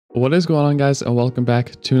What is going on, guys, and welcome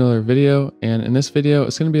back to another video. And in this video,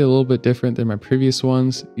 it's going to be a little bit different than my previous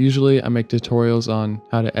ones. Usually I make tutorials on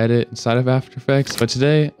how to edit inside of After Effects, but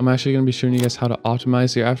today I'm actually going to be showing you guys how to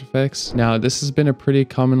optimize your After Effects. Now, this has been a pretty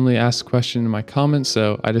commonly asked question in my comments,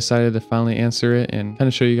 so I decided to finally answer it and kind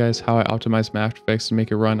of show you guys how I optimize my After Effects to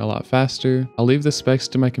make it run a lot faster. I'll leave the specs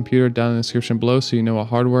to my computer down in the description below so you know what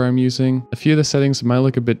hardware I'm using. A few of the settings might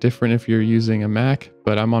look a bit different if you're using a Mac,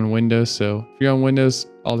 but I'm on Windows, so if you're on Windows,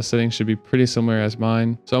 all the settings should be pretty similar as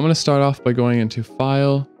mine. So I'm going to start off by going into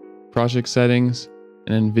File, Project Settings,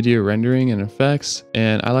 and then Video Rendering and Effects.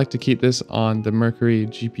 And I like to keep this on the Mercury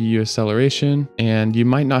GPU acceleration. And you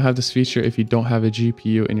might not have this feature if you don't have a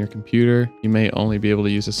GPU in your computer. You may only be able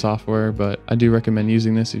to use the software, but I do recommend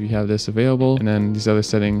using this if you have this available. And then these other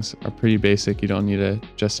settings are pretty basic. You don't need to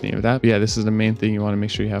adjust any of that. But yeah, this is the main thing you want to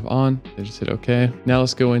make sure you have on. Then just hit OK. Now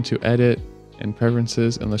let's go into Edit and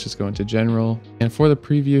Preferences, and let's just go into General. And for the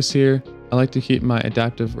previews here, I like to keep my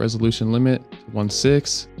adaptive resolution limit to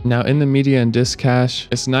 1.6. Now in the media and disk cache,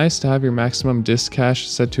 it's nice to have your maximum disk cache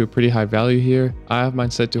set to a pretty high value here. I have mine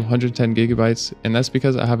set to 110 gigabytes, and that's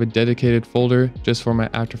because I have a dedicated folder just for my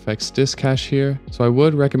After Effects disk cache here. So I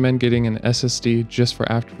would recommend getting an SSD just for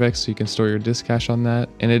After Effects so you can store your disk cache on that.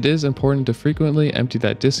 And it is important to frequently empty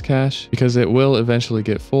that disk cache because it will eventually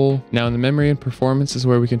get full. Now in the memory and performance is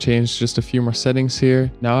where we can change just a few more settings here.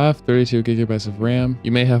 Now I have 32 gigabytes of RAM.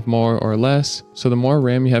 You may have more or less. So the more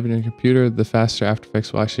RAM you have in your computer, the faster After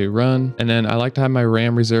Effects will actually run. And then I like to have my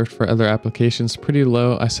RAM reserved for other applications pretty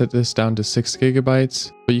low. I set this down to 6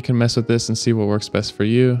 gigabytes, but you can mess with this and see what works best for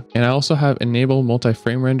you. And I also have Enable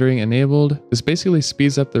Multi-Frame Rendering enabled. This basically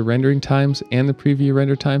speeds up the rendering times and the preview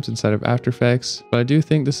render times inside of After Effects. But I do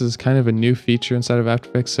think this is kind of a new feature inside of After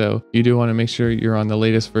Effects, so you do want to make sure you're on the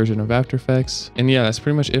latest version of After Effects. And yeah, that's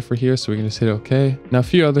pretty much it for here, so we can just hit OK. Now a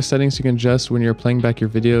few other settings you can adjust when you're playing back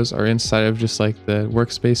your videos are inside of just like the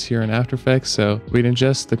workspace here in After Effects. So we can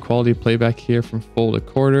adjust the quality playback here from full to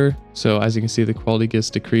quarter. So as you can see, the quality gets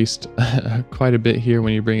decreased quite a bit here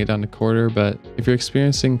when you bring it down to quarter. But if you're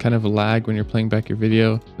experiencing kind of a lag when you're playing back your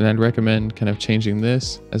video, then I'd recommend kind of changing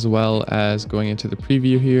this, as well as going into the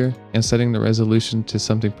preview here and setting the resolution to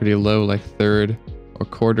something pretty low, like third or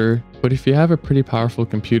quarter. But if you have a pretty powerful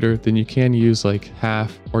computer, then you can use like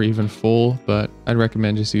half or even full, but I'd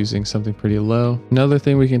recommend just using something pretty low. Another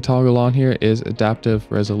thing we can toggle on here is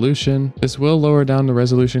adaptive resolution. This will lower down the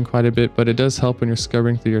resolution quite a bit, but it does help when you're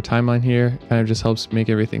scrubbing through your timeline here. It kind of just helps make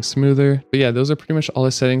everything smoother. But yeah, those are pretty much all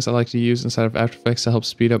the settings I like to use inside of After Effects to help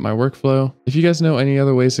speed up my workflow. If you guys know any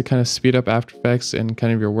other ways to kind of speed up After Effects and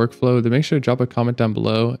kind of your workflow, then make sure to drop a comment down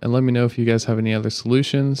below and let me know if you guys have any other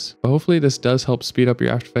solutions. But hopefully this does help speed up your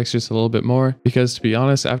After Effects just a little bit more, because to be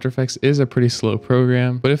honest, After Effects is a pretty slow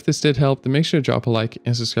program. But if this did help, then make sure to drop a like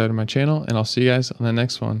and subscribe to my channel, and I'll see you guys on the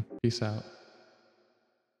next one. Peace out.